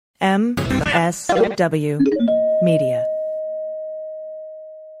MSW Media.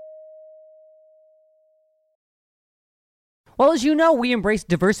 Well, as you know, we embrace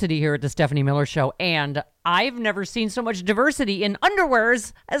diversity here at the Stephanie Miller Show, and I've never seen so much diversity in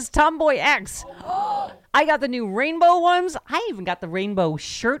underwears as Tomboy X. I got the new rainbow ones. I even got the rainbow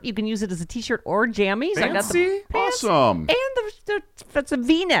shirt. You can use it as a t-shirt or jammies. Fancy? I got the pants Awesome. and it's a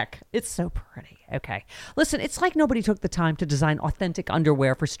V-neck. It's so pretty. Okay. Listen, it's like nobody took the time to design authentic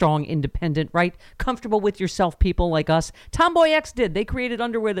underwear for strong, independent, right? Comfortable with yourself people like us. Tomboy X did. They created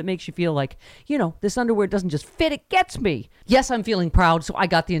underwear that makes you feel like, you know, this underwear doesn't just fit, it gets me. Yes, I'm feeling proud, so I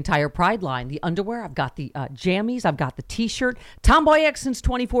got the entire Pride line. The underwear, I've got the jammies, I've got the t-shirt. Tomboy X since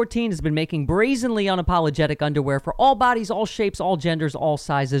 2014 has been making brazenly unapologetic underwear for all bodies, all shapes, all genders, all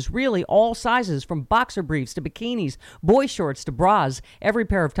sizes. Really, all sizes, from boxer briefs to bikinis, boy shorts to bras. Every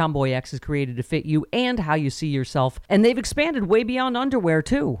pair of Tomboy X is created to fit you and how you see yourself. And they've expanded way beyond underwear,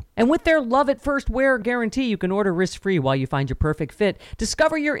 too. And with their love at first wear guarantee, you can order risk-free while you find your perfect fit.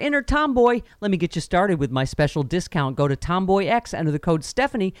 Discover your inner tomboy. Let me get you started with my special discount. Go to Tomboy X, enter the code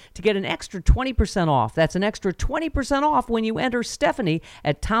Stephanie to get an extra 20% off. That's an extra 20% off when you enter Stephanie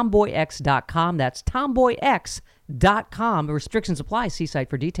at tomboyx.com. That's tomboyx.com. Restrictions apply. See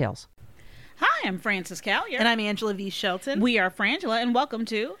site for details. Hi, I'm Frances Callier. And I'm Angela V. Shelton. We are Frangela, and welcome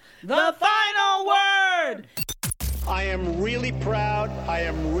to The Final Word! I am really proud. I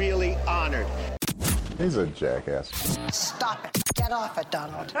am really honored. He's a jackass. Stop it. Get off it,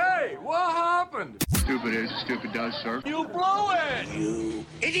 Donald. Hey, what happened? Stupid is, stupid does, sir. You blow it! You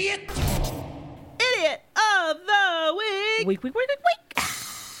idiot! Idiot of the Week. Week.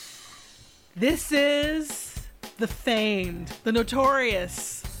 This is the famed, the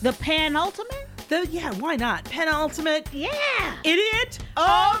notorious, The penultimate? yeah, why not? Penultimate Yeah. Idiot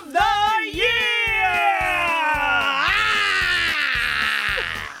of the Year!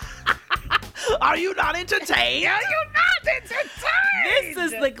 Are you not entertained? Are you not entertained? This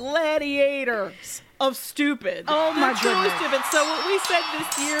is the gladiators of stupid. Oh, my They're truly goodness. stupid. So what we said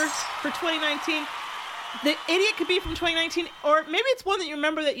this year for 2019, the idiot could be from 2019, or maybe it's one that you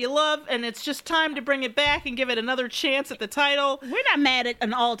remember that you love, and it's just time to bring it back and give it another chance at the title. We're not mad at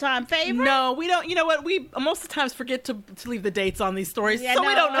an all-time favorite. No, we don't. You know what? We most of the times forget to leave the dates on these stories, Yeah, so we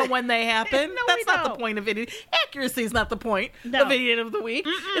no. don't know when they happen. No, That's we not the don't. point of idiot. Accuracy is not the point No. of Idiot of the Week.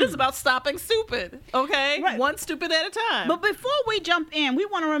 It is about stopping stupid, okay? Right. One stupid at a time. But before we jump in, we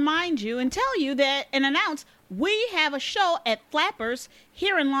want to remind you and tell you that and announce we have a show at Flappers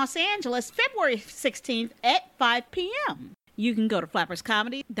here in Los Angeles, February 16th at 5 p.m. You can go to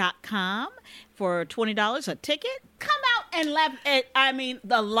flapperscomedy.com for $20 a ticket. Come out and laugh at,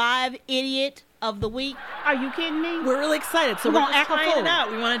 the live Idiot of the Week. Are you kidding me? We're really excited. So We're we're gonna just act a trying fool. it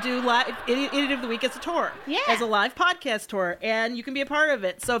out. We want to do live Idiot of the Week as a tour. Yeah. As a live podcast tour. And you can be a part of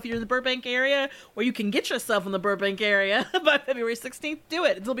it. So if you're in the Burbank area, or you can get yourself in the Burbank area by February 16th, do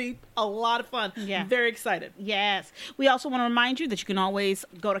it. It'll be a lot of fun. Yeah. I'm very excited. Yes. We also want to remind you that you can always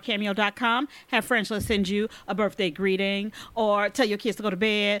go to cameo.com, have Frangela send you a birthday greeting, or tell your kids to go to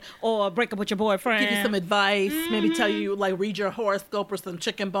bed, or break up with your boyfriend. Give you some advice. Maybe tell you, read your horoscope or some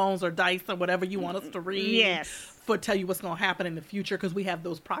chicken bones or dice or whatever you want us to read. Yes. For tell you what's going to happen in the future, because we have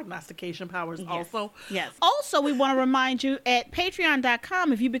those prognostication powers also. Yes. Also, we want to remind you at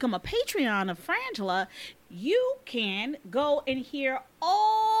patreon.com, if you become a Patreon of Frangela, you can go and hear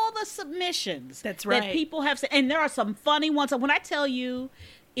all the submissions That's right. that people have said. And there are some funny ones. When I tell you,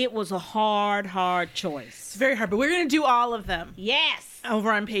 it was a hard choice. It's very hard, but we're going to do all of them Yes.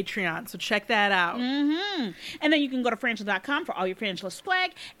 over on Patreon, so check that out. And then you can go to Frangela.com for all your Frangela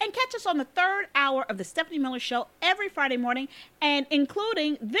swag and catch us on the third hour of the Stephanie Miller Show every Friday morning, and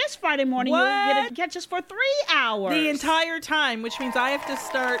including this Friday morning, you'll get to catch us for 3 hours. The entire time, which means I have to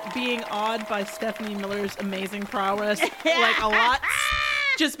start being awed by Stephanie Miller's amazing prowess, a lot.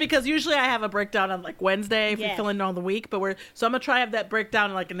 Just because usually I have a breakdown on Wednesday if we fill in all the week, so I'm gonna try to have that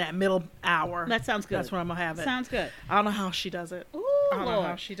breakdown in that middle hour. That sounds good. That's when I'm gonna have it. Sounds good. I don't know how she does it. Ooh, I don't know Lord.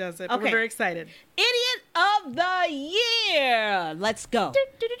 how she does it. But Okay. we're very excited. Idiot of the Year. Let's go.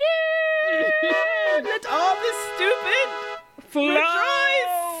 Let all this stupid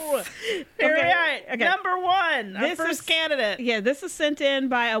rejoice. Here we are. Okay. Number one, our This first is- candidate. Yeah, this is sent in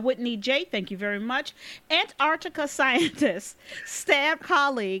by a Whitney J. Thank you very much. Antarctica scientist stabbed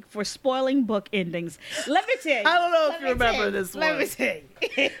colleague for spoiling book endings. Let me tell you. I don't know if you remember this Let one. me tell you.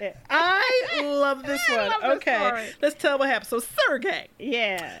 I love this I one. love this Okay, story. let's tell what happened. So Sergey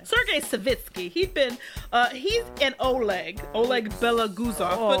Savitsky, he's an Oleg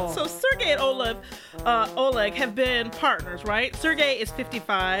Belaguzov. But so Sergey and Oleg have been partners, right? Sergey is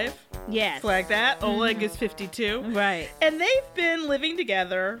 55 Yes. Flag that. Oleg is 52. Right. And they've been living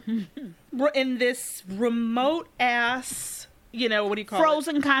together in this remote ass, what do you call it?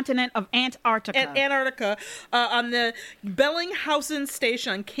 Frozen continent of Antarctica. Antarctica, on the Bellinghausen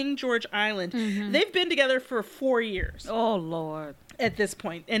station on King George Island. They've been together for 4 years. Oh, Lord. At this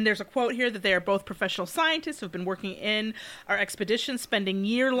point. And there's a quote here that they are both professional scientists who have been working in our expedition, spending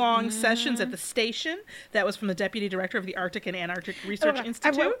year-long sessions at the station. That was from the deputy director of the Arctic and Antarctic Research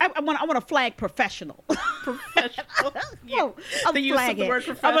Institute. I want to flag professional. Professional. Yeah. The use of the word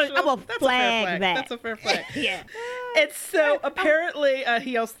professional. I'm gonna flag that. That's a fair flag. Yeah. And so apparently,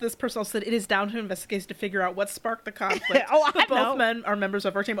 this person also said, it is down to investigators to figure out what sparked the conflict. But both men are members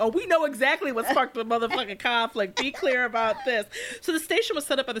of our team. Oh, we know exactly what sparked the motherfucking conflict. Be clear about this. So the station was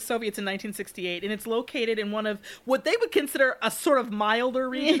set up by the Soviets in 1968, and it's located in one of what they would consider a sort of milder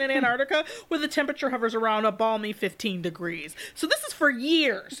region in Antarctica, where the temperature hovers around a balmy 15 degrees. So this is for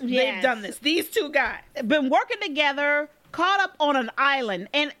years. Yes. They've done this. These two guys. Been working together, caught up on an island,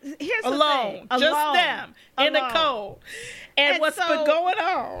 and here's the alone, thing. just them in the cold, and what's been going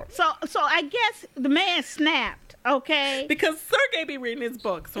on? So I guess the man snapped, okay? Because Sergei be reading his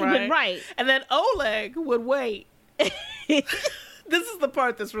books, right? Right. And then Oleg would wait. This is the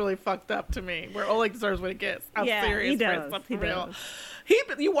part that's really fucked up to me, where Oleg deserves what he gets. I'm serious, he does. Prince, He for real.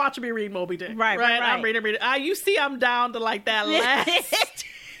 does. You watch me read Moby Dick, Right. I'm reading. You see, I'm down to like that last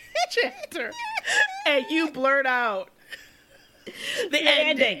chapter, and you blurt out the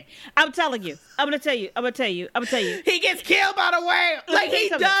ending. I'm telling you. I'm gonna tell you. He gets killed by the whale, like he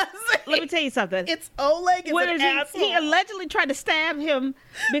does. Let me tell you something. It's Oleg is an asshole. He allegedly tried to stab him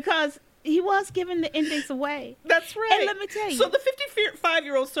because he was giving the endings away. That's right. And let me tell you. So the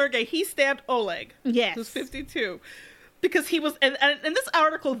 55-year-old Sergei, he stabbed Oleg. Yes. Who's 52. Because he was, and this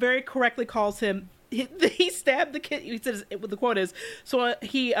article very correctly calls him, he stabbed the kid. He says, the quote is, so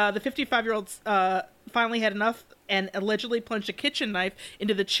the 55-year-old finally had enough and allegedly plunged a kitchen knife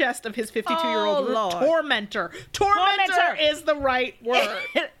into the chest of his 52-year-old tormentor. Tormentor is the right word.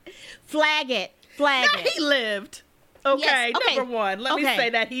 Flag it. He lived. Okay, Yes, okay. Number one. Let me say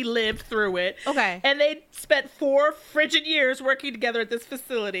that he lived through it. Okay. And they spent 4 frigid years working together at this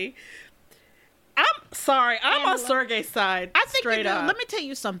facility. I'm sorry. I'm on Sergei's side. I think straight up. Let me tell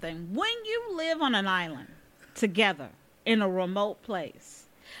you something. When you live on an island together in a remote place,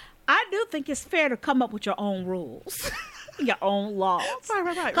 I do think it's fair to come up with your own rules. Your own laws.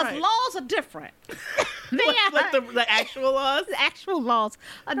 Right. Because laws are different. Like the actual laws? The actual laws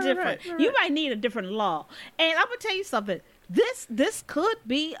are different. Right. You might need a different law. And I'm going to tell you something. This could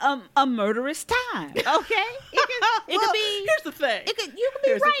be a murderous time. Okay? It could be. Here's the thing. You could be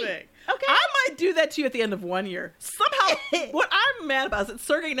Here's right. the thing. Okay. I might do that to you at the end of 1 year. Somehow, what I'm mad about is that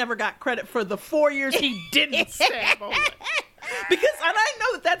Sergei never got credit for the 4 years he didn't stab Oleg. Because, and I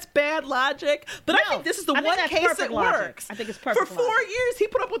know that that's bad logic, but I think this is the one case it works. I think it's perfect. For 4 years, he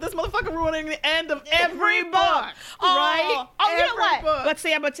put up with this motherfucker ruining the end of every book. Right? Oh, you know what? Book. But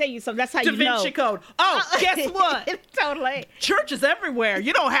see, I'm going to tell you something. That's how Da you know. Vinci Code. Oh, guess what? Totally. Churches everywhere.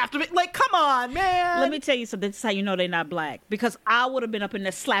 You don't have to be, like, come on, man. Let me tell you something. This is how you know they're not black. Because I would have been up in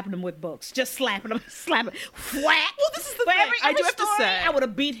there slapping them with books. Just slapping them. Whack. Well, this is the thing. I do have to say. I would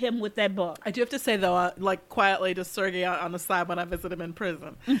have beat him with that book. I do have to say, though, like, quietly to Sergei on the side when I visit him in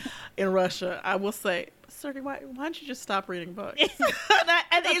prison in Russia, I will say, Sergei, why don't you just stop reading books?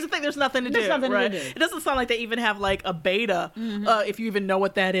 and here's the thing, there's nothing to do, right? It doesn't sound like they even have, like, a beta, if you even know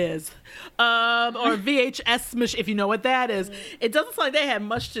what that is. Or VHS, if you know what that is. It doesn't sound like they had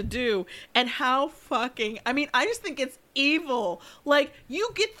much to do. And how fucking, I mean, I just think it's evil. Like,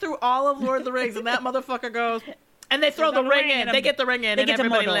 you get through all of Lord of the Rings, and that motherfucker goes... And they throw the ring in. They get the ring in, and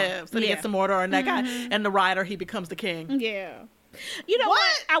everybody lives. And he gets the Mordor, and that guy, and the rider, he becomes the king. Yeah. You know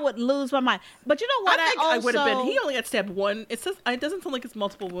what? I would lose my mind. But you know what? I think I would have been. He only got stabbed one. It says it doesn't sound like it's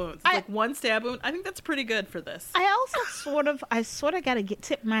multiple wounds. It's like one stab wound. I think that's pretty good for this. I also sort of got to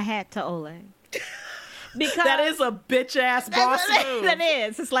tip my hat to Oleg. Because that is a bitch ass boss move. That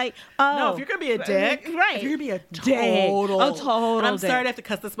is. It's like, oh, no, if you're gonna be a dick, right? If you're gonna be a total, and I'm sorry to have to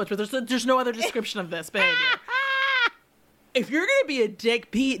cuss this much, but there's no other description of this behavior. If you're gonna be a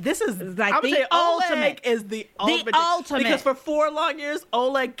dick, Pete, this is like I'm the ultimate. Oleg Is the ultimate. Because for 4 long years,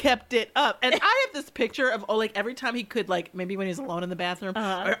 Oleg kept it up, and I have this picture of Oleg every time he could, like maybe when he was alone in the bathroom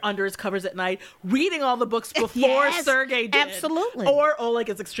or under his covers at night, reading all the books before Sergei did. Absolutely. Or Oleg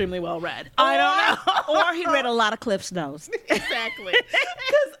is extremely well read. I don't know. Or he read a lot of Cliff's Notes. Exactly.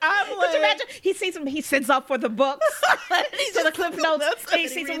 Because I'm like, could you imagine? He sees him. He sits up for the books. So the Cliff Notes. He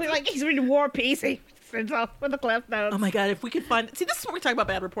sees him like he's reading War and Peace. He sits up for the Cliff Notes. Oh my God! If we could find, see, this is what we talk about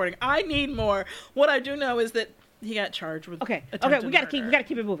bad reporting. I need more. What I do know is that He got charged with Okay, attempted we gotta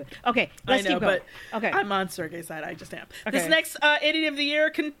keep it moving. Okay, let's keep going. but Okay, I'm on Sergey's side. I just am. Okay. This next Idiot of the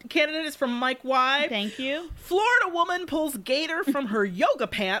Year candidate is from Mike Y. thank you. Florida woman pulls gator from her yoga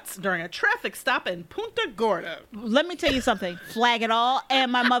pants during a traffic stop in Punta Gorda. Let me tell you something. Flag it all.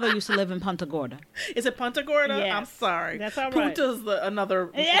 And my mother used to live in Punta Gorda. Is it Punta Gorda? Yes. I'm sorry. That's all right. Punta's another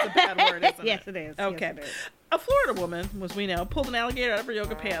it's a bad word, isn't Yes, it? it is. Okay. Yes, it is. A Florida woman, as we know, pulled an alligator out of her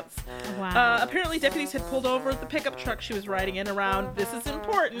yoga pants. Wow. Apparently, deputies had pulled over the pickup truck she was riding in around, this is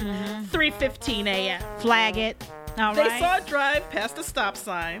important, 3:15 a.m. Flag it. All They right. saw it drive past a stop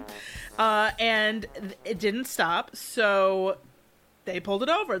sign, and it didn't stop, so they pulled it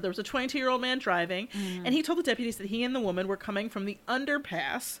over. There was a 22-year-old man driving, and he told the deputies that he and the woman were coming from the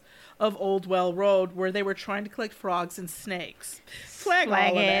underpass of Old Well Road, where they were trying to collect frogs and snakes. Flag all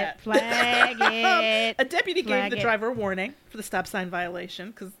of that. Flag it. A deputy Flag gave the it. driver a warning for the stop sign violation,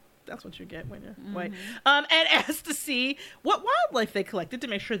 because that's what you get when you're white. And asked to see what wildlife they collected to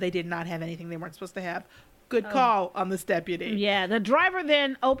make sure they did not have anything they weren't supposed to have. Good call on this deputy. Yeah, the driver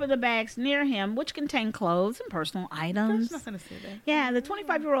then opened the bags near him, which contained clothes and personal items. There's nothing to see there. Yeah, the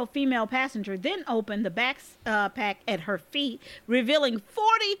 25-year-old female passenger then opened the backpack at her feet, revealing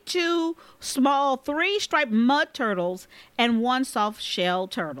 42 small 3-striped mud turtles and 1 soft-shell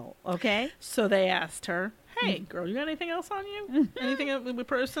turtle. Okay? So they asked her, hey, girl, you got anything else on you? Anything a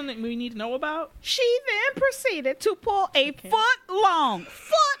person that we need to know about? She then proceeded to pull a foot-long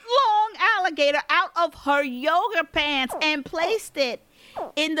alligator out of her yoga pants and placed it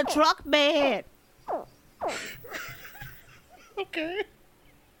in the truck bed. Okay.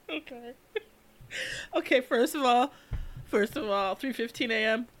 Okay, first of all, 3:15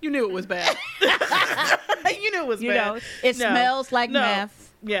 a.m., you knew it was bad. You knew it was You bad. know, it smells like meth.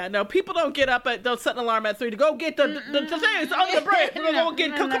 Yeah, no, people don't don't set an alarm at 3 to go get the things on the break. We're gonna go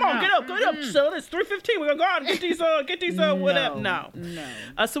get, come on, get up, son. It's 3:15. We're gonna go out and get these, whatever. No.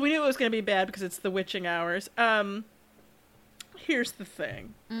 So we knew it was gonna be bad because it's the witching hours. Here's the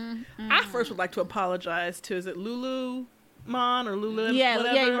thing. I first would like to apologize to, is it Lulu Mon or Lulu? Yeah,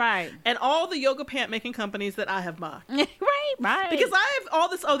 whatever, yeah, right. And all the yoga pant making companies that I have mocked. Right. Because I have all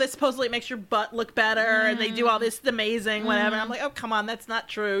this, that supposedly makes your butt look better, and they do all this amazing whatever. I'm like, oh, come on, that's not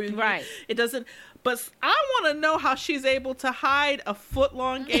true. Right. It doesn't. But I want to know how she's able to hide a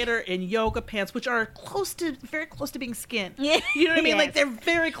foot-long gator in yoga pants, which are very close to being skin. Yeah. You know what I mean? Yes. Like, they're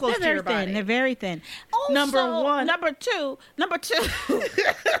very close to your body. They're very thin. Also, Number one. Number two.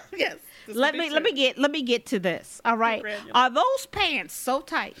 Yes. Let me get to this. All right. Granular. Are those pants so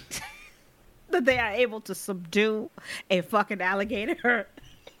tight that they are able to subdue a fucking alligator?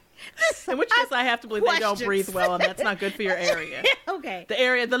 In which case, I have to believe they don't breathe well, and that's not good for your area. Okay.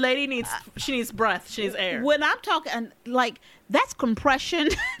 The lady needs breath. She needs air. When I'm talking, like, that's compression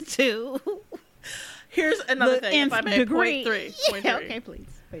too. Here's another The thing, if I may. degree. Point three. Yeah, okay, please.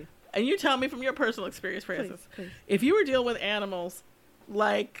 And you tell me from your personal experience, Francis, Please. if you were dealing with animals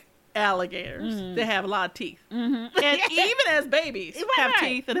like alligators, they have a lot of teeth, and even as babies have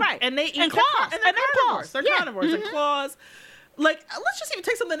teeth, and they eat And claws. and they're carnivores. They're Yeah. carnivores and claws. Like, let's just even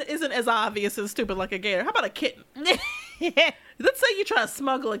take something that isn't as obvious and stupid like a gator. How about a kitten? Let's say you try to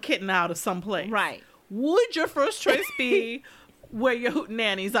smuggle a kitten out of some place. Right. Would your first choice be where your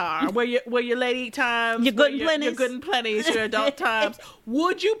hootenannies are, where your lady times, Your good and plenties. your good and plenties, your adult times?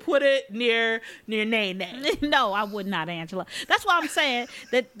 Would you put it near Nene? No, I would not, Angela. That's why I'm saying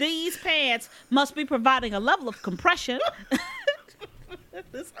that these pants must be providing a level of compression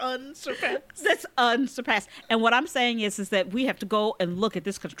This unsurpassed. that's unsurpassed. And what I'm saying is that we have to go and look at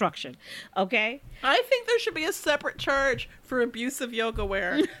this construction. Okay? I think there should be a separate charge for abusive yoga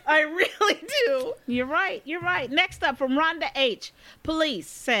wear. I really do. You're right. Next up from Rhonda H. Police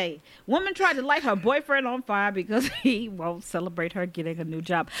say woman tried to light her boyfriend on fire because he won't celebrate her getting a new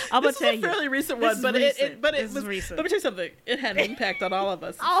job. I'm This gonna is tell a you. fairly recent This one, is but recent. it This is was recent. Let me tell you something. It had an impact on all of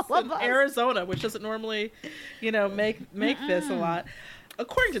us. All It's of in us. Arizona, which doesn't normally, make this a lot.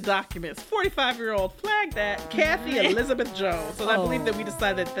 According to documents, 45-year-old flagged that Kathy Elizabeth Jones. So I believe that we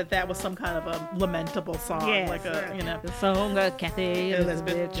decided that was some kind of a lamentable song, Yes, like the song of Kathy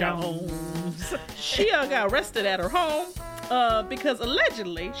Elizabeth Jones. She got arrested at her home because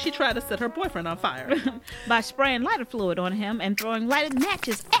allegedly she tried to set her boyfriend on fire. by spraying lighter fluid on him and throwing lighted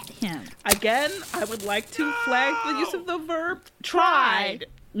matches at him. Again, I would like to flag the use of the verb tried.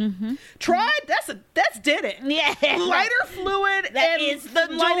 Tried? That's did it. Yeah. Lighter fluid That and is the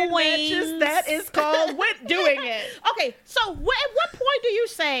lighted doing. matches. That is called doing it. Okay, so at what point do you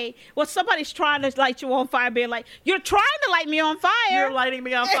say, well, somebody's trying to light you on fire, being like, you're trying to light me on fire? You're lighting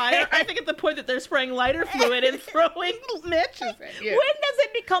me on fire. I think at the point that they're spraying lighter fluid and throwing matches at you. When does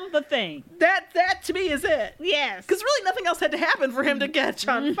it become the thing? That to me is it. Yes. Because really nothing else had to happen for him to catch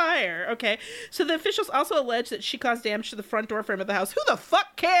on fire. Okay. So the officials also allege that she caused damage to the front door frame of the house. Who the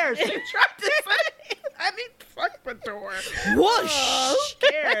fuck cares? They tried to say. I mean, fuck the door. Whoosh. Who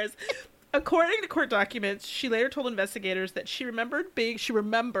cares? According to court documents, she later told investigators that she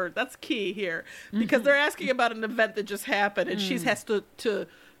remembered, that's key here, because they're asking about an event that just happened, and she has to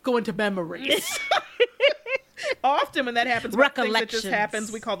go into memories. Often when that happens, things that just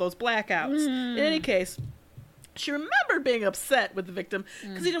happens, we call those blackouts. In any case, she remembered being upset with the victim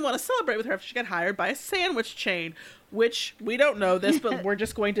because he didn't want to celebrate with her after she got hired by a sandwich chain, which we don't know this, but we're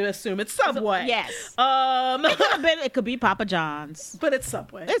just going to assume it's Subway. Yes. It could be Papa John's. But it's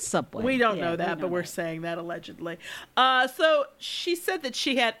Subway. It's Subway. We don't know that, but we're saying that allegedly. So she said that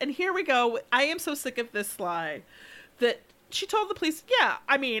she had, and here we go. I am so sick of this slide that she told the police, yeah,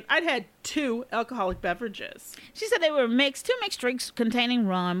 I mean, I'd had 2 alcoholic beverages. She said they were two mixed drinks containing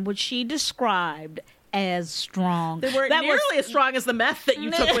rum, which she described as strong. They weren't nearly as strong as the meth that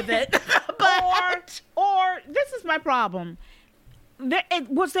you took with it. or this is my problem.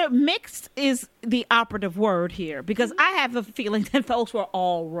 Mixed is the operative word here, because I have a feeling that those were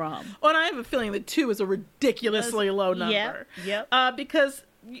all rum. Well, and I have a feeling that 2 is a ridiculously low number. Yep. Because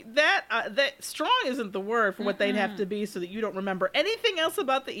that strong isn't the word for what they'd have to be so that you don't remember anything else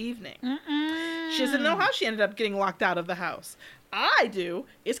about the evening. She doesn't know how she ended up getting locked out of the house. I do.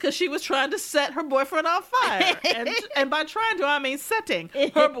 It's because she was trying to set her boyfriend on fire. and by trying to, I mean setting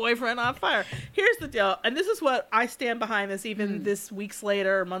her boyfriend on fire. Here's the deal. And this is what I stand behind this, even this weeks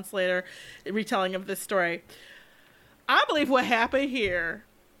later or months later, retelling of this story. I believe what happened here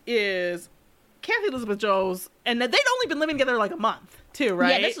is Kathy Elizabeth Jones, and they'd only been living together like a month, too,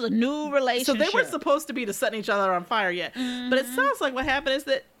 right? Yeah, this is a new relationship. So they weren't supposed to be setting each other on fire yet. But it sounds like what happened is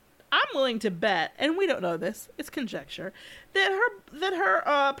that I'm willing to bet, and we don't know this, it's conjecture, that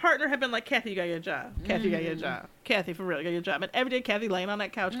her partner had been like, Kathy, you gotta get a job. Kathy, you gotta get a job. Kathy, for real, you gotta get a job. And every day Kathy laying on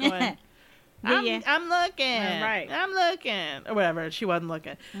that couch going, I'm looking. Right. I'm looking. Or whatever. She wasn't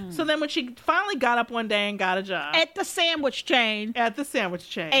looking. So then when she finally got up one day and got a job. At the sandwich chain.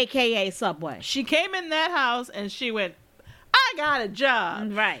 AKA Subway. She came in that house and she went, I got a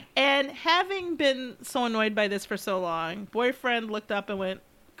job. Right. And having been so annoyed by this for so long, boyfriend looked up and went,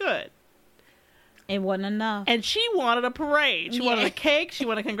 good. It wasn't enough. And she wanted a parade. She wanted a cake. She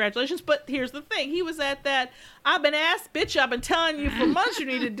wanted congratulations. But here's the thing. He was at that, I've been asked, bitch, I've been telling you for months you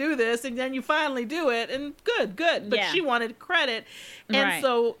need to do this, and then you finally do it, and good. But she wanted credit. And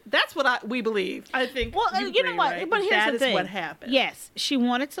so that's what we believe. I think, well, you know what? Right? But here's the thing. That is what happened. Yes, she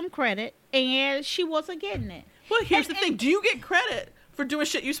wanted some credit, and she wasn't getting it. Well, here's the thing. Do you get credit for doing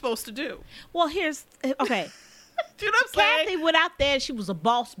shit you're supposed to do? Well, okay. Do you know what I'm saying? Kathy went out there. She was a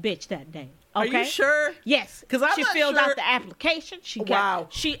boss bitch that day. Okay? Are you sure? Yes, because she filled out the application. She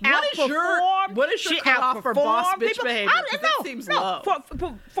outperformed. What is your cutoff for boss bitch behavior? That seems low.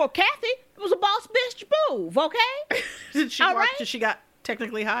 For Kathy, it was a boss bitch move. Okay. Did she got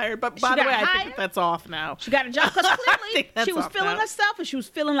technically hired? But by the way, I think that's off now. She got a job because clearly she was feeling herself, and she was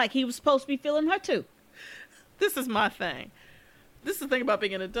feeling like he was supposed to be feeling her too. This is my thing. This is the thing about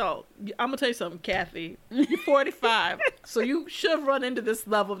being an adult. I'm going to tell you something, Kathy. You're 45, so you should have run into this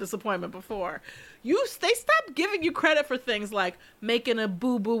level of disappointment before. They stopped giving you credit for things like making a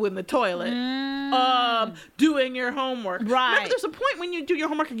boo-boo in the toilet, doing your homework. Right. Remember, there's a point when you do your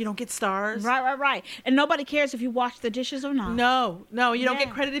homework and you don't get stars. Right. And nobody cares if you wash the dishes or not. No, you don't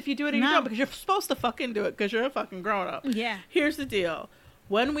get credit if you do it or you don't, because you're supposed to fucking do it because you're a fucking grown-up. Yeah. Here's the deal.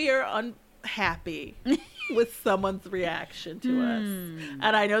 When we are unhappy with someone's reaction to us.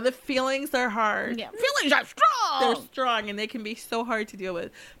 And I know the feelings are hard. Yeah. Feelings are strong. They're strong and they can be so hard to deal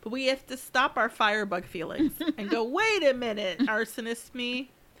with. But we have to stop our firebug feelings and go, wait a minute, arsonist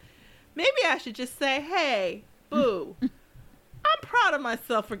me. Maybe I should just say, hey, boo, I'm proud of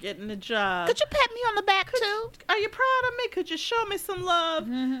myself for getting a job. Could you pat me on the back, too? Are you proud of me? Could you show me some love?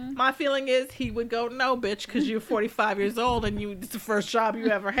 My feeling is he would go, no, bitch, because you're 45 years old and it's the first job you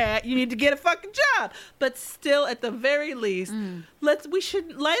ever had. You need to get a fucking job. But still, at the very least,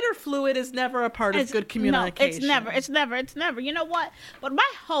 lighter fluid is never a part of good communication. No, it's never. You know what? But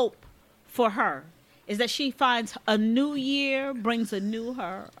my hope for her is that she finds a new year, brings a new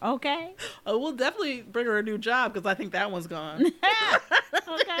her, okay? Oh, we'll definitely bring her a new job because I think that one's gone.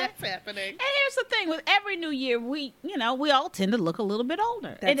 Okay? That's happening. And here's the thing: with every new year, we all tend to look a little bit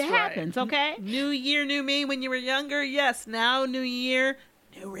older. That's it right. happens, okay? New year, new me. When you were younger, yes. Now, new year,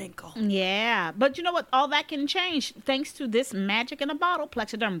 new wrinkle. Yeah, but you know what? All that can change thanks to this magic in a bottle,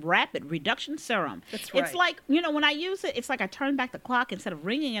 Plexiderm Rapid Reduction Serum. That's right. It's like, when I use it, it's like I turn back the clock instead of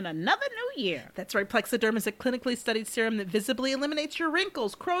ringing in another new year. That's right. Plexiderm is a clinically studied serum that visibly eliminates your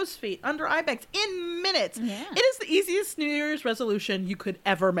wrinkles, crow's feet, under eye bags in minutes. Yeah. It is the easiest New Year's resolution you could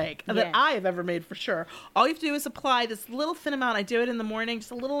ever make, that Yeah. I have ever made for sure. All you have to do is apply this little thin amount. I do it in the morning,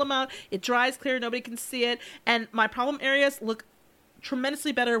 just a little amount. It dries clear. Nobody can see it. And my problem areas look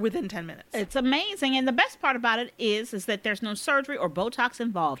tremendously better within 10 minutes. It's amazing, and the best part about it is that there's no surgery or Botox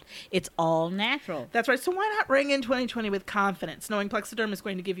involved. It's all natural. That's right. So why not ring in 2020 with confidence, knowing Plexiderm is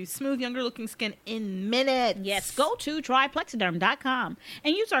going to give you smooth, younger-looking skin in minutes? Yes, go to tryplexiderm.com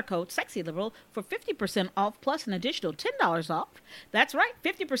and use our code SEXYLIBERAL for 50% off plus an additional $10 off. That's right,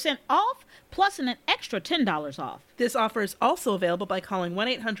 50% off plus an extra $10 off. This offer is also available by calling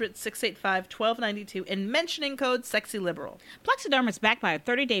 1-800-685-1292 and mentioning code SEXYLIBERAL. Plexiderm is backed by a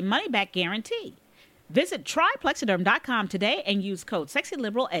 30-day money-back guarantee. Visit tryplexiderm.com today and use code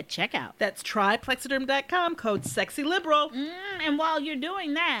SEXYLIBERAL at checkout. That's tryplexiderm.com, code SEXYLIBERAL. And while you're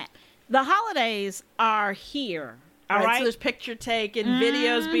doing that, the holidays are here. All right. So there's picture taken,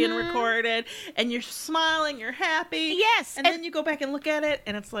 videos being recorded, and you're smiling, you're happy. Yes, And then you go back and look at it,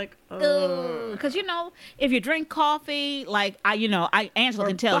 and it's like, Because, if you drink coffee, like, Angela or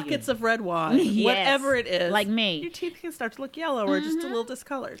can tell buckets you. of red wine, Yes, whatever it is. like me. Your teeth can start to look yellow or just a little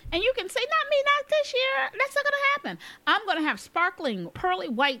discolored. And you can say, not me, not this year. That's not going to happen. I'm going to have sparkling, pearly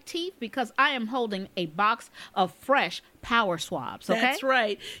white teeth because I am holding a box of fresh Power Swabs, okay? That's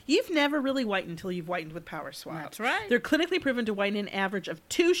right. You've never really whitened until you've whitened with Power Swabs. That's right. They're clinically proven to whiten an average of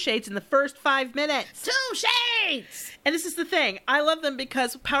 2 shades in the first 5 minutes. 2 shades! And this is the thing. I love them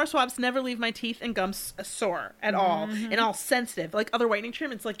because Power Swabs never leave my teeth and gums sore at all and all sensitive. Like other whitening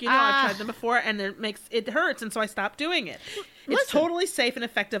treatments, I've tried them before and it hurts, and so I stopped doing it. It's totally safe and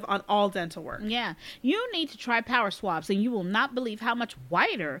effective on all dental work. Yeah. You need to try Power Swabs, and you will not believe how much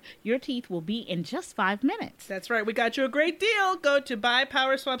whiter your teeth will be in just 5 minutes. That's right. We got you a great deal. Go to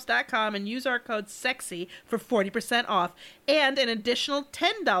buypowerswabs.com and use our code SEXY for 40% off and an additional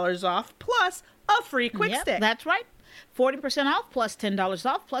 $10 off plus a free quick stick. That's right. 40% off plus $10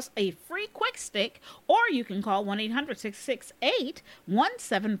 off plus a free quick stick, or you can call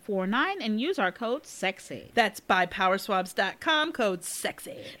 1-800-668-1749 and use our code SEXY. That's buypowerswabs.com, code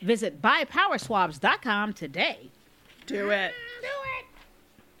SEXY. Visit buypowerswabs.com today. Do it. Do it.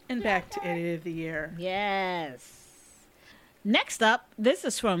 And back to Idiot of the Year. Yes. Next up, this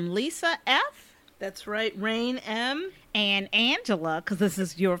is from Lisa F. That's right. Rain M. And Angela, because this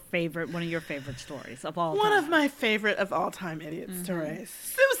is one of your favorite stories of all time. One of my favorite of all time idiot stories.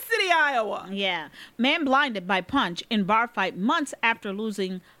 Sioux City, Iowa. Yeah. Man blinded by punch in bar fight months after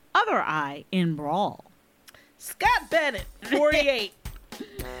losing other eye in brawl. Scott Bennett, 48.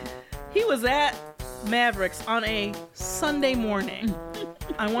 He was at Mavericks on a Sunday morning.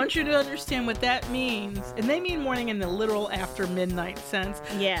 I want you to understand what that means. And they mean morning in the literal after midnight sense.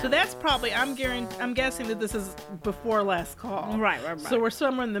 Yeah. So that's probably, I'm guessing that this is before last call. Right. So we're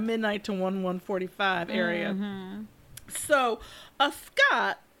somewhere in the midnight to 1:45 area. So a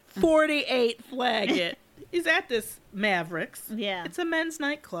Scott, 48 Flaggett, is at this Mavericks. Yeah. It's a men's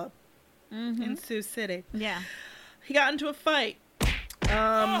nightclub in Sioux City. Yeah. He got into a fight.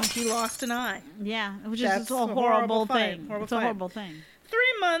 He lost an eye. Yeah. Which That's is a a horrible horrible thing. fight. Horrible It's a fight. horrible thing. 3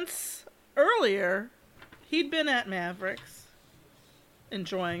 months earlier, he'd been at Mavericks,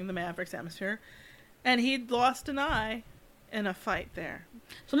 enjoying the Mavericks atmosphere, and he'd lost an eye in a fight there.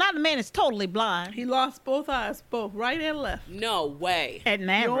 So now the man is totally blind. He lost both eyes, both right and left. No way. At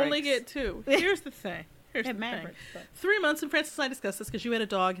Mavericks. You only get 2. Here's the thing. At Mavericks. 3 months, and Francis and I discussed this because you had a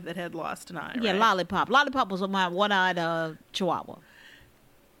dog that had lost an eye, Yeah, right? Lollipop. Lollipop was my one-eyed Chihuahua.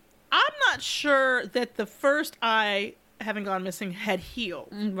 I'm not sure that the first eye having gone missing had healed.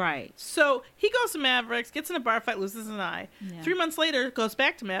 Right. So he goes to Mavericks, gets in a bar fight, loses an eye. Yeah. 3 months later, goes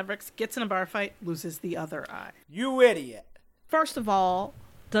back to Mavericks, gets in a bar fight, loses the other eye. You idiot. First of all,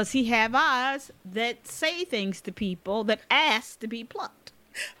 does he have eyes that say things to people that ask to be plucked?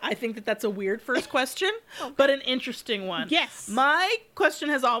 I think that that's a weird first question, but an interesting one. Yes. My question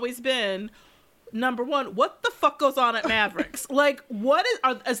has always been, Number one, what the fuck goes on at Mavericks? Like, what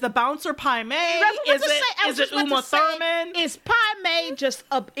is the bouncer Pai Mei? Is it Uma Thurman? Is Pai Mei just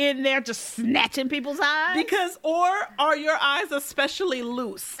up in there just snatching people's eyes? Or are your eyes especially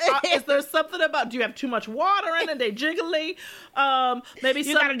loose? Is there something about, do you have too much water in it? They jiggly? Maybe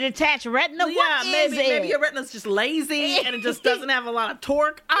you got a detached retina? Yeah, maybe your retina's just lazy and it just doesn't have a lot of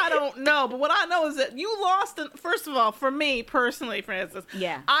torque. I don't know. But what I know is that you lost, first of all, for me personally, Francis,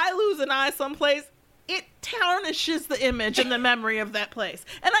 I lose an eye someplace, it tarnishes the image and the memory of that place.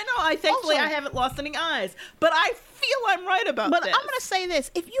 And I know, thankfully, I haven't lost any eyes, but I feel I'm right about this. But I'm going to say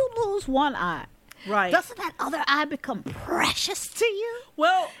this. If you lose one eye, right, doesn't that other eye become precious to you?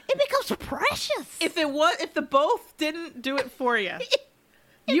 Well, it becomes precious. If the both didn't do it for you,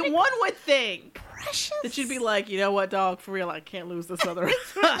 one would think precious that you'd be like, you know what, dog, for real, I can't lose this other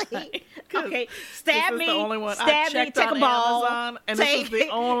eye. Okay, stab me. This is the only one. Stab I checked me. Take on a ball. Amazon, and this is the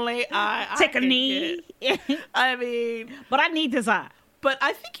only eye. Take a knee. I mean, but I need this eye. But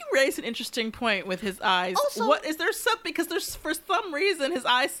I think you raised an interesting point with his eyes. Also, what is there because there's for some reason his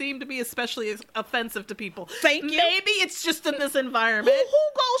eyes seem to be especially offensive to people. Thank you. Maybe it's just in this environment. Who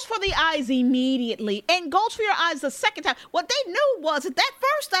goes for the eyes immediately and goes for your eyes the second time? What they knew was that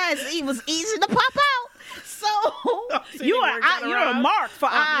first eye was easy to pop out. So you're a mark for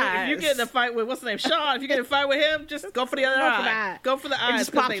eyes. If you get in a fight with what's the name, Sean, if you get in a fight with him, just go for the other eye. Go for the eyes. It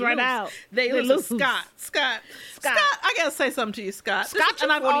just pops right out. They lose. Scott, I gotta say something to you, Scott.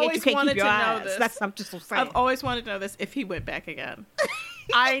 And I've always wanted to know this. That's I'm just saying. I've always wanted to know this. If he went back again,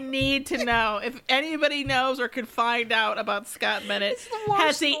 I need to know if anybody knows or can find out about Scott Bennett.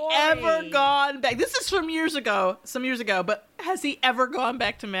 Has he ever gone back? This is from some years ago, but has he ever gone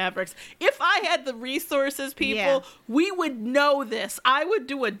back to Mavericks? If I had the resources, people, we would know this. I would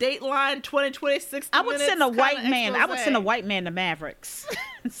do a Dateline 2026. I would send a white man. I would send a white man to Mavericks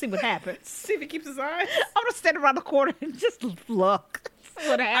and see what happens. See if he keeps his eyes. I'm gonna stand around the corner and just look. See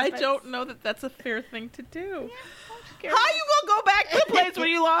what happens. I don't know that that's a fair thing to do. How you gonna go back to the place where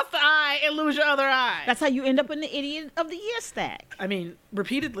you lost the eye and lose your other eye? That's how you end up in the Idiot of the Year stack. I mean,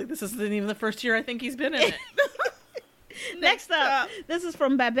 repeatedly. This isn't even the first year I think he's been in it. Next up, this is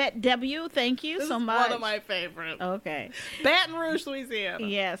from Babette W. Thank you so much. One of my favorites. Okay. Baton Rouge, Louisiana.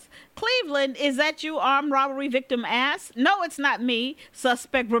 Yes. Cleveland, is that you, armed robbery victim asks? No, it's not me.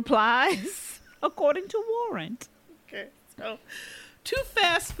 Suspect replies, according to warrant. Okay. So, 2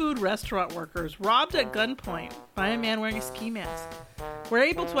 fast food restaurant workers robbed at gunpoint by a man wearing a ski mask were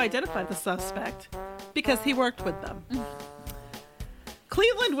able to identify the suspect because he worked with them.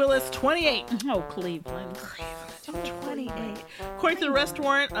 Cleveland Willis, 28. Oh, Cleveland. 28. According to the arrest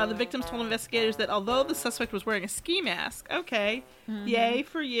warrant, the victims told investigators that although the suspect was wearing a ski mask, yay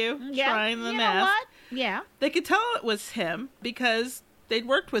for you, trying the mask. Know what? Yeah. They could tell it was him because they'd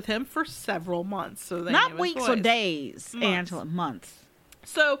worked with him for several months. So they not knew his weeks voice. Or days, Months. Angela, months.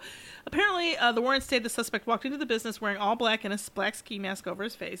 So, apparently, the warrant stated the suspect walked into the business wearing all black and a black ski mask over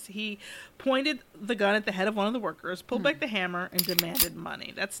his face. He pointed the gun at the head of one of the workers, pulled back the hammer, and demanded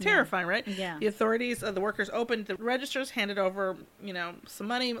money. That's terrifying, right? Yeah. The authorities, the workers opened the registers, handed over, some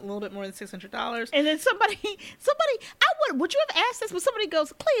money, a little bit more than $600. And then somebody, would you have asked this? But somebody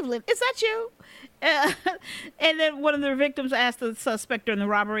goes, Cleveland, is that you? And then one of the victims asked the suspect during the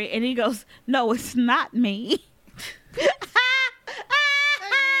robbery, and he goes, no, it's not me.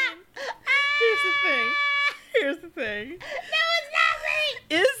 Here's the thing. No, it's not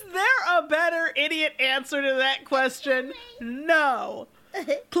me. Is there a better idiot answer to that question? No.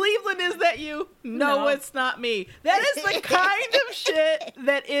 Cleveland, is that you? No, it's not me. That is the kind of shit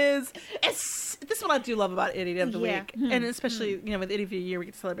that is. This is what I do love about Idiot of the Week, and especially with Idiot of the Year, we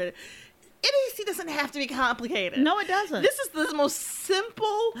get to celebrate it. Idiocy doesn't have to be complicated. No, it doesn't. This is the most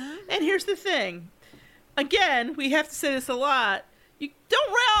simple. And here's the thing. Again, we have to say this a lot. You don't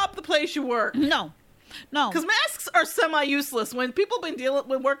rile up the place you work. No. Because masks are semi-useless. When people have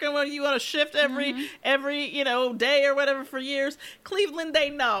been working with you on a shift every day or whatever for years, Cleveland, they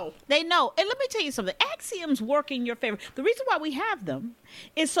know. They know. And let me tell you something. Axioms work in your favor. The reason why we have them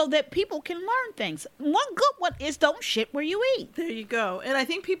is so that people can learn things. One good one is don't shit where you eat. There you go. And I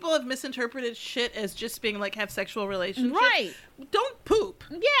think people have misinterpreted shit as just being like have sexual relationships. Right. Don't poop.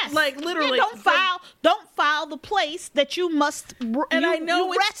 Yes. Like literally. Yeah, don't foul the place that you must. And I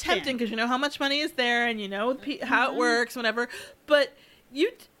know it's tempting because you know how much money is there, and you know how it works, whatever. But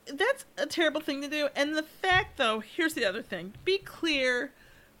that's a terrible thing to do. And the fact, though, here's the other thing: be clear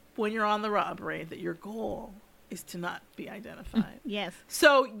when you're on the robbery that your goal is to not be identified. Yes.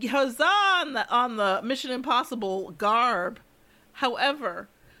 So huzzah on the Mission Impossible garb. However,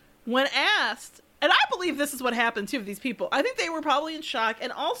 when asked And I believe this is what happened too with these people. I think they were probably in shock.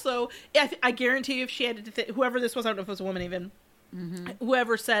 And also, I guarantee you, if she had to, whoever this was, I don't know if it was a woman even,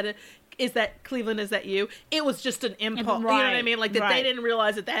 whoever said it, is that Cleveland, is that you? It was just an impulse. Right, you know what I mean? Like that right. they didn't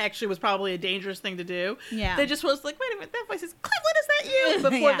realize that actually was probably a dangerous thing to do. Yeah. They just was like, wait a minute, that voice is Cleveland, is that you?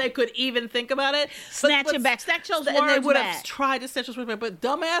 Before Yeah. they could even think about it. Snatch But it back. Snatch those and they words would back. have tried to snatch those words back. But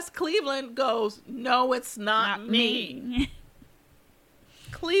dumbass Cleveland goes, no, it's not me.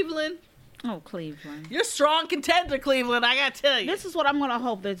 Cleveland. Oh, Cleveland. You're a strong contender, Cleveland. I gotta tell you. This is what I'm gonna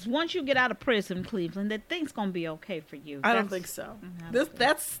hope, that once you get out of prison, Cleveland, that things gonna be okay for you. I don't think so.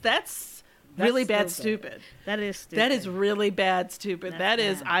 That's really bad. Stupid. That is stupid. That is really bad. Stupid. That's That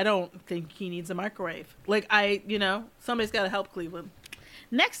is. bad. I don't think he needs a microwave. Like somebody's got to help Cleveland.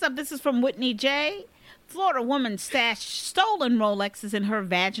 Next up, this is from Whitney J. Florida woman stashed stolen Rolexes in her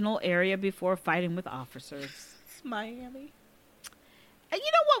vaginal area before fighting with officers. It's Miami. And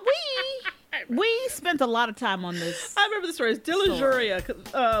you know what? We spent a lot of time on this. I remember the story. It's Delajuria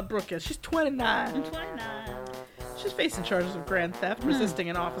Brookins. She's 29. 29. She's facing charges of grand theft, resisting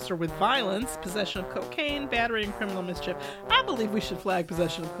an officer with violence, possession of cocaine, battery, and criminal mischief. I believe we should flag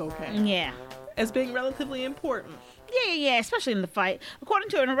possession of cocaine Yeah. as being relatively important. Yeah, especially in the fight. According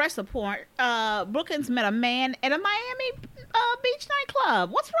to an arrest report, Brookins met a man at a Miami beach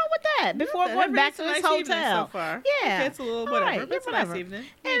nightclub. What's wrong with that? Before going back to his hotel. So far. Yeah. Okay, it's a little All whatever. right, But it's a whatever. nice evening.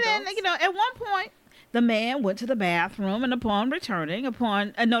 And then, at one point, the man went to the bathroom, and upon returning,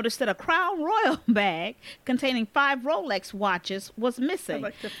 noticed that a Crown Royal bag containing 5 Rolex watches was missing. I'd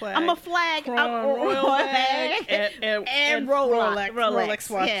like to flag I'm a flag Crown Royal bag and Rolex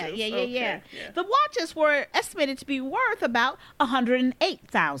watches. Yeah. Okay, yeah. The watches were estimated to be worth about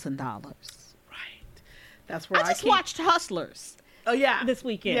 $108,000. Right. That's where I just watched Hustlers Oh yeah. this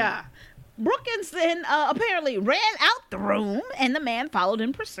weekend. Yeah. Brookins then apparently ran out the room, and the man followed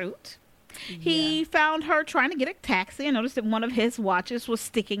in pursuit. He found her trying to get a taxi and noticed that one of his watches was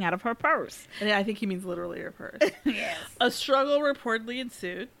sticking out of her purse. And I think he means literally her purse. Yes. A struggle reportedly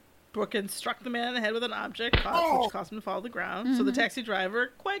ensued. Brookins struck the man in the head with an object, which caused him to fall to the ground. So the taxi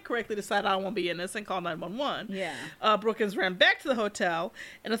driver, quite correctly, decided, I won't be in this, and called 911. Yeah. Brookins ran back to the hotel,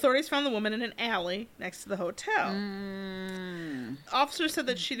 and authorities found the woman in an alley next to the hotel. Officers said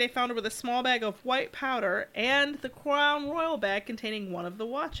that they found her with a small bag of white powder and the Crown Royal bag containing one of the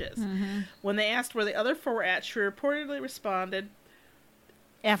watches. When they asked where the other 4 were at, she reportedly responded,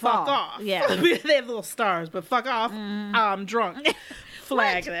 F fuck off. Yeah. They have little stars, but fuck off. I'm drunk.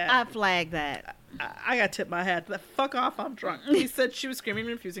 Flag that. I flagged that. I got to tip my hat. Fuck off, I'm drunk. He said she was screaming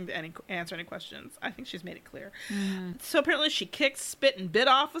and refusing to answer any questions. I think she's made it clear. So apparently she kicked, spit, and bit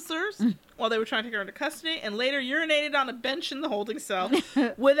officers while they were trying to take her into custody, and later urinated on a bench in the holding cell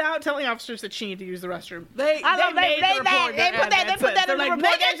without telling officers that she needed to use the restroom. They put that in the report. They're like,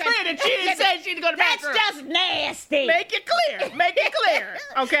 make it clear that she didn't say she had to go to the bathroom. That's just nasty. Make it clear. Make it clear.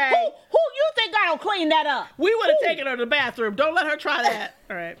 Okay? Who you think I don't clean that up? We would have taken her to the bathroom. Don't let her try that.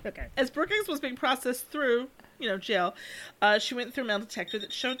 All right. Okay. As Brookins was being processed through, jail, she went through a metal detector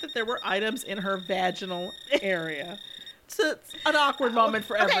that showed that there were items in her vaginal area. It's an awkward moment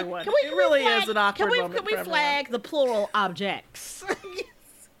for everyone. It really is an awkward moment Can we for flag the plural objects?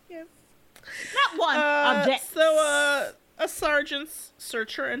 yes. Not one object. So, a sergeant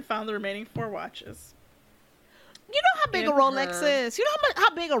searched her and found the remaining 4 watches. You know how big a Rolex is? You know how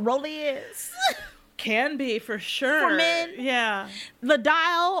big a Rollie is? Can be, for sure. For men? Yeah. The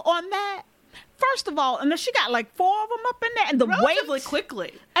dial on that? First of all, and then she got like 4 of them up in there, and the Relatively weight.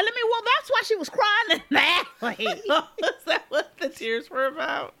 quickly. And that's why she was crying in that way. Is that what the tears were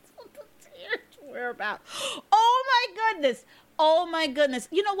about? Oh my goodness.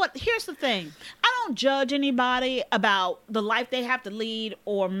 You know what? Here's the thing. I don't judge anybody about the life they have to lead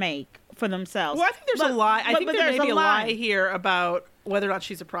or make for themselves. Well, I think there's a lie. I think there may be a lie lie here about whether or not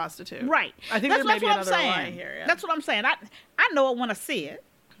she's a prostitute. Right. I think there may be another lie here. Yeah. That's what I'm saying. I know it when I see it.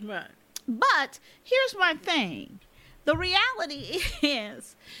 Right. But here's my thing. The reality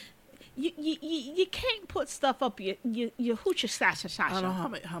is you can't put stuff up your hoochie sasha. I don't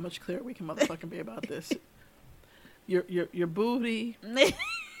know how much clearer we can motherfucking be about this. Your booty,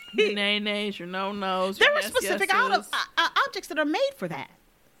 your nay-nays, your no-nos. There your are specific objects that are made for that.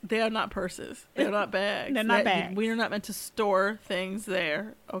 They are not purses. They're not bags. They're not bags. We are not meant to store things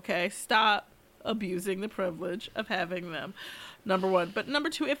there. Okay? Stop abusing the privilege of having them. Number 1. But number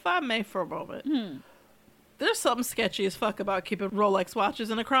 2, if I may for a moment, there's something sketchy as fuck about keeping Rolex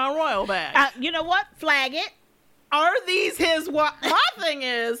watches in a Crown Royal bag. You know what? Flag it. Are these his watches? My thing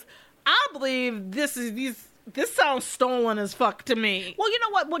is, I believe these this sounds stolen as fuck to me. Well, you know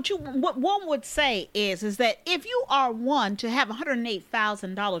what one would say is that if you are one to have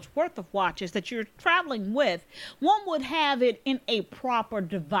 $108,000 worth of watches that you're traveling with, one would have it in a proper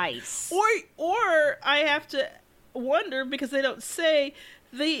device. Or I have to wonder, because they don't say,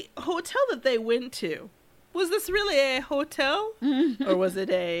 the hotel that they went to, was this really a hotel? Or was it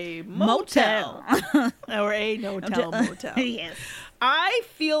a motel? Or a no-tell motel? Yes. I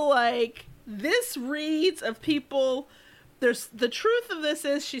feel like this reads of people... The truth of this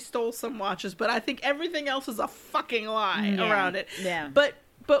is she stole some watches, but I think everything else is a fucking lie around it. Yeah. But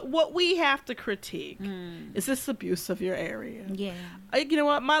what we have to critique is this abuse of your area. Yeah. You know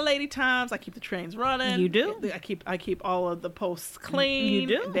what? My lady times, I keep the trains running. You do? I keep all of the posts clean.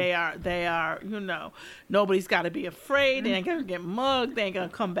 You do? They are, nobody's got to be afraid. They ain't going to get mugged. They ain't going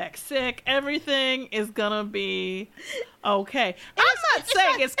to come back sick. Everything is going to be okay. I'm not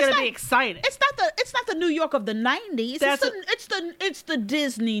saying it's going to be exciting. It's not the New York of the 90s. It's the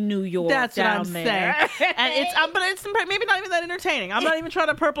Disney New York. That's what I'm there. saying. And but it's maybe not even that entertaining. I'm not even trying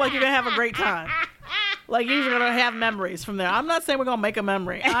to purple like you're going to have a great time. Like you're going to have memories from there. I'm not saying we're going to make a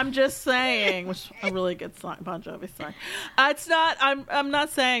memory. I'm just saying, which is a really good song, Bon Jovi song. I'm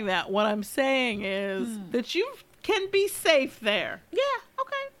not saying that. What I'm saying is that you can be safe there. Yeah,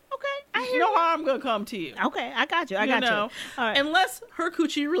 okay. I hear no you. harm gonna come to you. Okay, I got you. I got you. All right. Unless her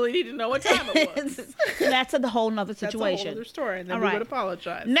coochie really needed to know what time it was. That's a whole nother situation. That's a whole other story, and then All we right. would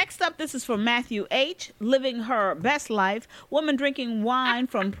apologize. Next up, this is from Matthew H. Living her best life. Woman drinking wine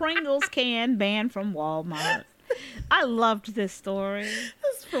from Pringles can banned from Walmart. I loved this story.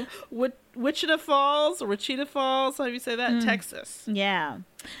 This is from Wichita Falls, or Wichita Falls, how do you say that? Texas. Yeah.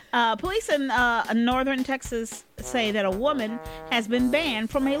 Police in northern Texas say that a woman has been banned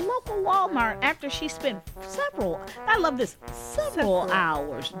from a local Walmart after she spent several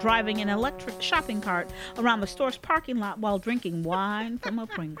hours driving an electric shopping cart around the store's parking lot while drinking wine from a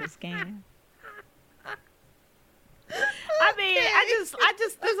Pringles can. I mean, I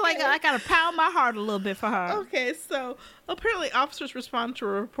just it's like I gotta pound my heart a little bit for her. Okay, so apparently officers respond to a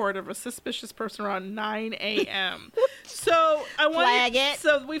report of a suspicious person around 9 a.m. So I want Flag it.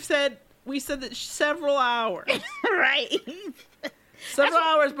 So we said that several hours, Right. several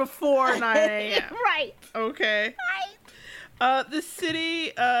hours before 9 a.m. Right. Okay. The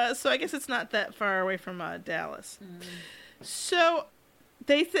city. So I guess it's not that far away from Dallas. So.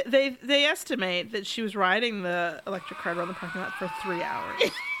 They estimate that she was riding the electric cart around the parking lot for 3 hours.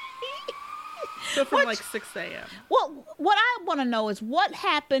 So from like 6 a.m. Well, what I want to know is what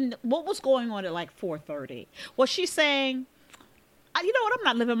happened. What was going on at like 4:30? Was she saying, "You know what? I'm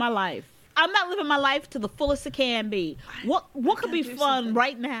not living my life. I'm not living my life to the fullest it can be. What could be fun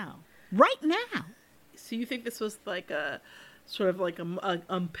right now? Right now." So you think this was like a sort of like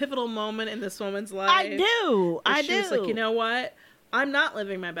a pivotal moment in this woman's life? I do. She was like, you know what? I'm not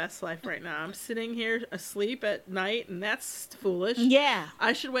living my best life right now. I'm sitting here asleep at night, and that's foolish. Yeah.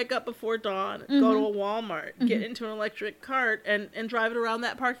 I should wake up before dawn, go to a Walmart, get into an electric cart, and drive it around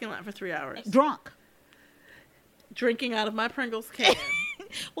that parking lot for 3 hours. Drunk. Drinking out of my Pringles can.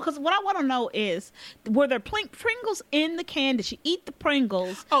 Because what I want to know is, were there Pringles in the can? Did she eat the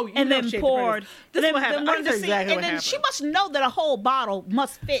Pringles? Oh, you and know then she ate the poured. Pringles. This is what happened. I can tell you exactly what happened. She must know that a whole bottle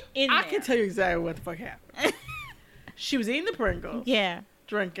must fit in there. I can tell you exactly what the fuck happened. She was eating the Pringles. Yeah.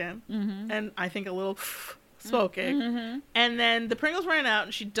 Drinking. And I think a little smoking. And then the Pringles ran out,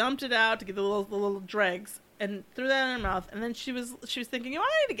 and she dumped it out to get the little dregs and threw that in her mouth. And then she was thinking, I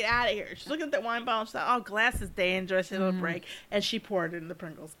need to get out of here. She's looking at that wine bottle. She's like, oh, glass is dangerous. It'll break. And she poured it in the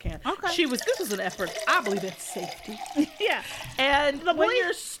Pringles can. Okay. This was an effort. I believe it's safety. Yeah. And when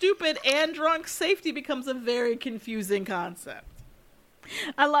you're stupid and drunk, safety becomes a very confusing concept.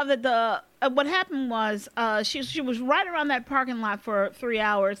 I love that what happened was she was right around that parking lot for 3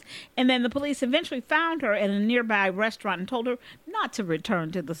 hours, and then the police eventually found her at a nearby restaurant and told her not to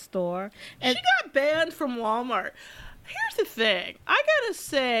return to the store. And she got banned from Walmart. Here's the thing. I gotta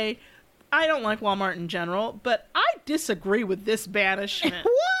say, I don't like Walmart in general, but I disagree with this banishment.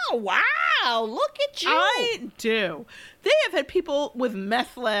 Whoa, wow, look at you. I do. They have had people with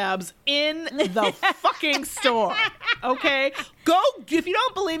meth labs in the fucking store. Okay? Go, if you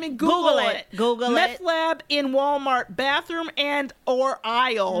don't believe me, Google it. Google meth it. lab in Walmart bathroom and or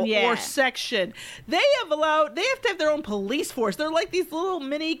aisle or section. They have to have their own police force. They're like these little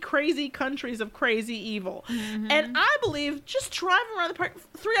mini crazy countries of crazy evil. And I believe just driving around the park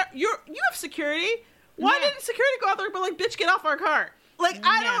 3 hours, you have security. Why didn't security go out there and be like, bitch, get off our car? Like,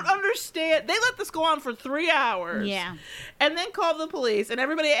 I don't understand. They let this go on for 3 hours. Yeah. And then call the police, and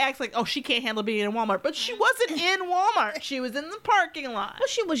everybody acts like, oh, she can't handle being in Walmart. But she wasn't in Walmart. She was in the parking lot. Well,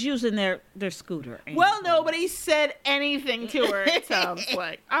 she was using their scooter. Well, nobody said anything to her, it sounds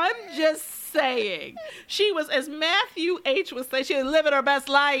like. I'm just saying. She was, as Matthew H. would say, she was living her best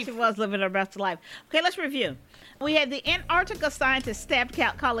life. She was living her best life. Okay, let's review. We had the Antarctica scientist stabbed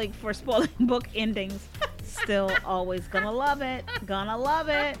colleague for spoiling book endings. Still always gonna love it. Gonna love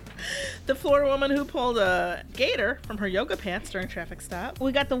it. The Florida woman who pulled a gator from her yoga pants during a traffic stop.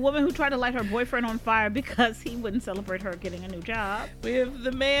 We got the woman who tried to light her boyfriend on fire because he wouldn't celebrate her getting a new job. We have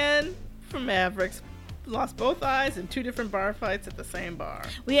the man from Mavericks lost both eyes in 2 different bar fights at the same bar.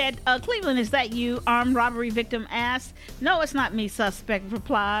 We had Cleveland, is that you? Armed robbery victim asked. No, it's not me, suspect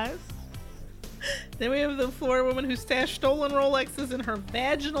replies. Then we have the Florida woman who stashed stolen Rolexes in her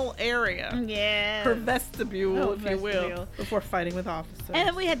vaginal area. Yeah. Her vestibule, if you will, before fighting with officers. And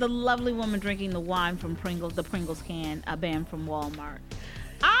then we had the lovely woman drinking the wine from Pringles, the Pringles can, banned from Walmart.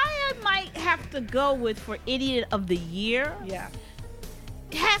 I might have to go with for Idiot of the Year. Yeah.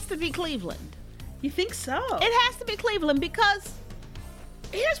 It has to be Cleveland. You think so? It has to be Cleveland because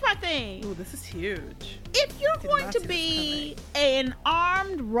here's my thing. Ooh, this is huge. If you're going to be an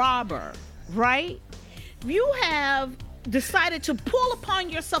armed robber, right? You have decided to pull upon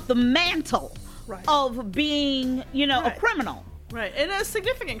yourself the mantle of being, a criminal. Right, and a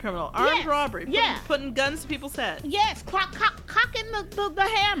significant criminal. Armed robbery. Putting guns to people's heads. Yes, cocking the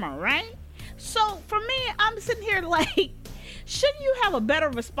hammer, right? So for me, I'm sitting here like, shouldn't you have a better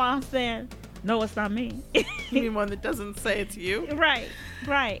response than, no, it's not me? You mean one that doesn't say it's you? Right.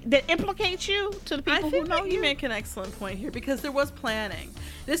 That implicates you to the people who know you? I think you make an excellent point here because there was planning.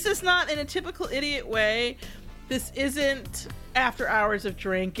 This is not in a typical idiot way. This isn't after hours of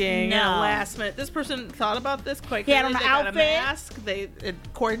drinking and last minute. This person thought about this quite clearly. He had an outfit. outfit. Got a mask. They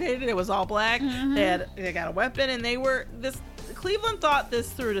coordinated. It was all black. Mm-hmm. They got a weapon, and Cleveland thought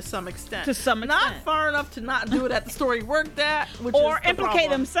this through to some extent. Not far enough to not do it at the store he worked at, or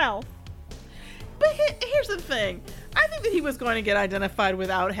implicate himself. But here's the thing. I think that he was going to get identified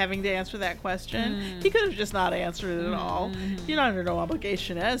without having to answer that question. He could have just not answered it at all. You're not under no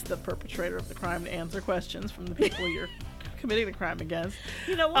obligation as the perpetrator of the crime to answer questions from the people you're committing the crime against.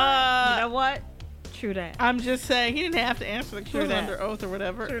 You know what? True that. I'm just saying he didn't have to answer the question under oath or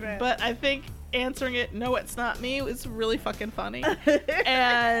whatever. True that. But I think answering it, no, it's not me, is really fucking funny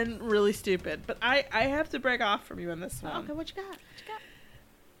and really stupid. But I have to break off from you on this one. Okay, what you got?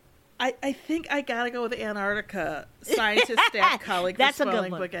 I think I gotta go with the Antarctica scientist staff colleague for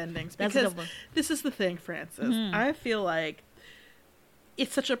spoiling book endings. Because this is the thing, Frances. I feel like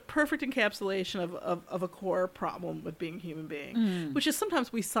it's such a perfect encapsulation of a core problem with being a human being, which is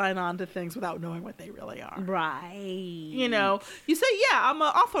sometimes we sign on to things without knowing what they really are. Right. You say, yeah,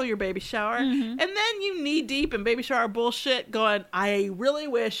 I'll throw your baby shower. And then you knee deep in baby shower bullshit going, I really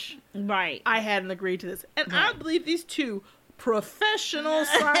wish I hadn't agreed to this. And I believe these two professional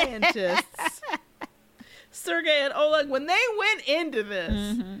scientists, Sergei and Oleg, when they went into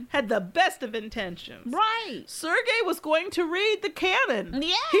this, had the best of intentions. Right. Sergei was going to read the canon.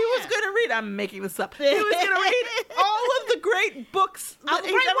 Yeah. He was going to read, I'm making this up, he was going to read all of the great books that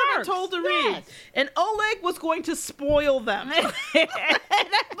he's ever been told to read. And Oleg was going to spoil them. And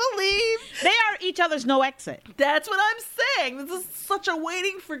I believe they are each other's no exit. That's what I'm saying. This is such a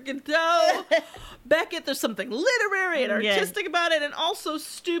waiting for Godot. Beckett, there's something literary and artistic about it, and also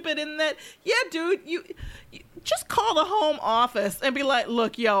stupid in that, dude, you just call the home office and be like,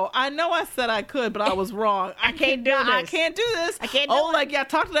 look, I know I said I could, but I was wrong. I can't do this. I can't do this. I can't do it.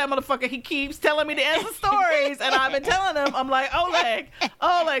 Talk to that motherfucker. He keeps telling me to end the stories, and I've been telling him, I'm like,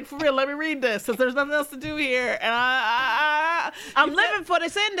 Oleg, for real, let me read this, because there's nothing else to do here, and I'm living for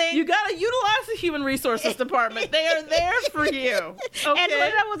this ending. You gotta utilize the human resources department. They are there for you. Okay? And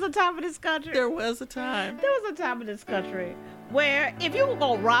there was a time in this country. There was a time in this country where if you were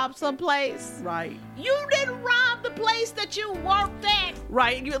gonna rob someplace, you didn't rob the place that you worked at.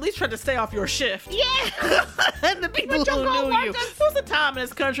 Right, you at least tried to stay off your shift. Yeah. And the people who knew you. There was a time in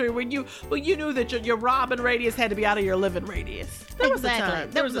this country when you knew that your robbing radius had to be out of your living radius. There was a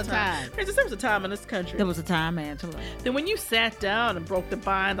time. There was a time. There was a time in this country. There was a time, Angela. Then when you sat down and broke the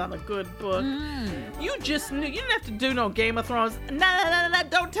bind on a good book, you just knew. You didn't have to do no Game of Thrones. No,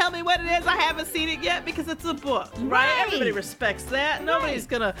 don't tell me what it is. I haven't seen it yet because it's a book, right? Everybody respects that. Nobody's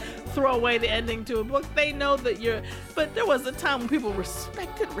gonna throw away the ending to a book. They know that you're. But there was a time when people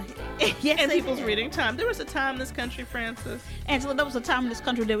respected reading. Yes, and people's reading time. There was a time in this country, Frances. Angela, there was a time in this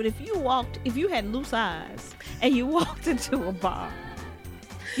country that if you had loose eyes and you walked into a bar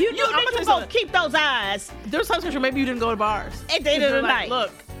You do I'm gonna need tell to you go something. keep those eyes. There's times where maybe you didn't go to bars. At the end of the night.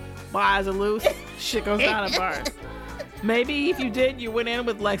 Look, my eyes are loose. Shit goes down at bars. Maybe if you did, you went in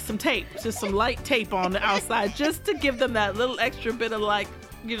with like some tape, just some light tape on the outside, just to give them that little extra bit of like,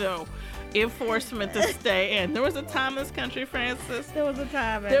 enforcement to stay in. There was a time in this country, Francis. There was a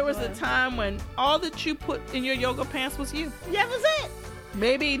time. There was a time when all that you put in your yoga pants was you. That was it.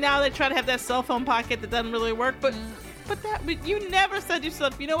 Maybe now they try to have that cell phone pocket that doesn't really work, but you never said to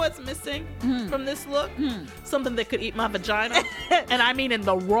yourself, you know what's missing from this look? Something that could eat my vagina. And I mean in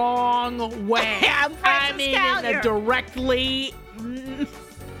the wrong way. I mean in the directly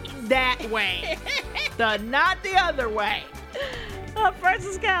that way. Not the other way.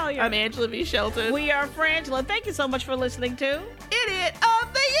 Francis Callier. I'm Angela V. Shelton. We are Frangela. Thank you so much for listening to Idiot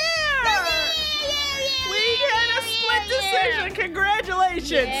of the Year! We had a split decision.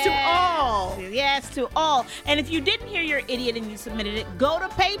 Congratulations to all. Yes, to all. And if you didn't hear your idiot and you submitted it, go to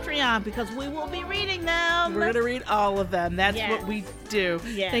Patreon because we will be reading them. We're going to read all of them. That's what we do.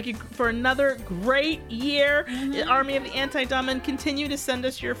 Yes. Thank you for another great year. The Army of the Anti-Dumb, and continue to send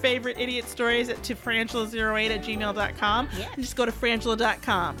us your favorite idiot stories to frangela08@gmail.com. Yes. And just go to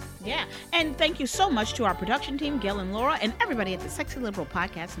frangela.com. Yeah. And thank you so much to our production team, Gail and Laura, and everybody at the Sexy Liberal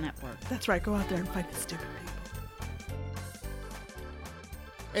Podcast Network. That's right. Go out there and fight the stupid people.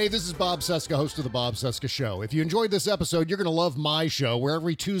 Hey, this is Bob Cesca, host of The Bob Cesca Show. If you enjoyed this episode, you're going to love my show, where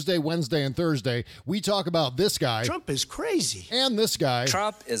every Tuesday, Wednesday, and Thursday, we talk about this guy. Trump is crazy. And this guy.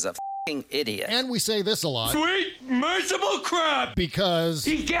 Trump is a f***ing idiot. And we say this a lot. Sweet, merciful crap! Because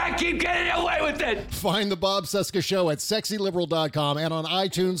he can't keep getting away with it! Find The Bob Cesca Show at sexyliberal.com and on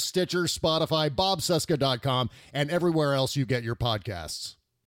iTunes, Stitcher, Spotify, bobcesca.com, and everywhere else you get your podcasts.